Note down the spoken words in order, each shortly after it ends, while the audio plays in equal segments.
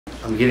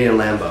I'm getting a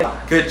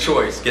Lambo. Good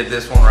choice. Get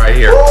this one right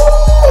here.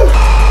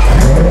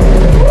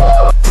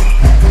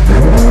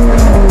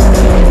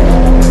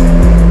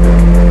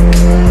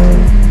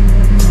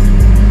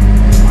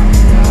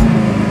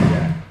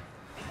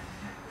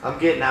 I'm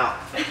getting out.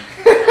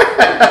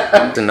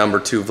 The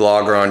 #2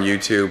 vlogger on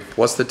YouTube.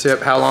 What's the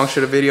tip? How long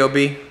should a video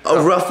be?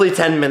 Roughly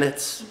 10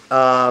 minutes.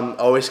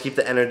 Always keep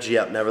the energy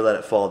up, never let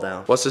it fall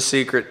down. What's the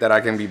secret that I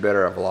can be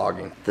better at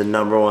vlogging? The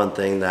 #1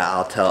 thing that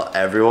I'll tell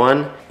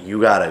everyone,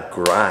 you gotta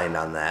grind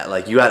on that.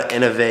 Like, you gotta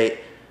innovate,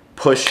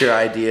 push your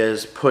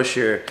ideas, push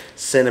your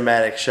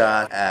cinematic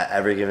shot at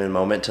every given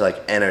moment to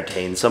like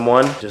entertain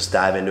someone. Just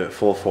dive into it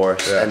full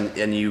force, yeah.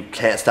 and you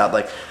can't stop.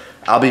 Like,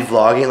 I'll be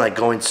vlogging, like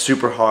going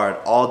super hard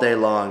all day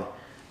long,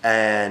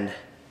 and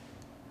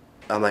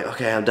I'm like,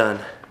 okay, I'm done.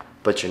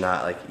 But you're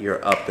not. Like,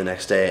 you're up the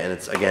next day, and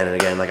it's again and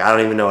again. Like, I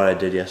don't even know what I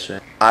did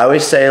yesterday. I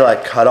always say,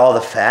 like, cut all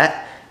the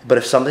fat, but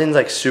if something's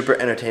like super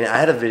entertaining, I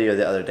had a video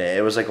the other day.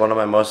 It was like one of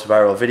my most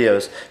viral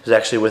videos. It was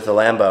actually with a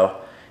Lambo.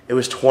 It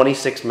was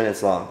 26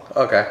 minutes long.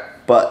 Okay.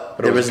 But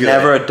there was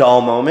never a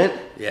dull moment.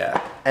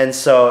 Yeah. And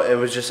so it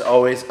was just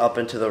always up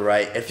and to the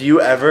right. If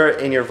you ever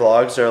in your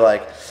vlogs are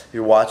like,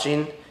 you're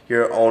watching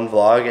your own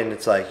vlog and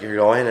it's like you're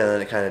going and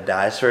then it kind of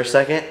dies for a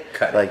second,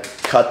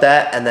 cut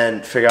that and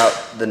then figure out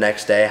the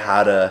next day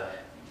how to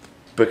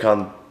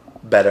become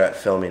better at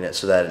filming it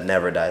so that it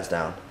never dies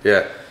down.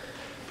 Yeah.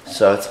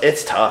 So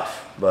it's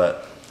tough,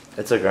 but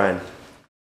it's a grind.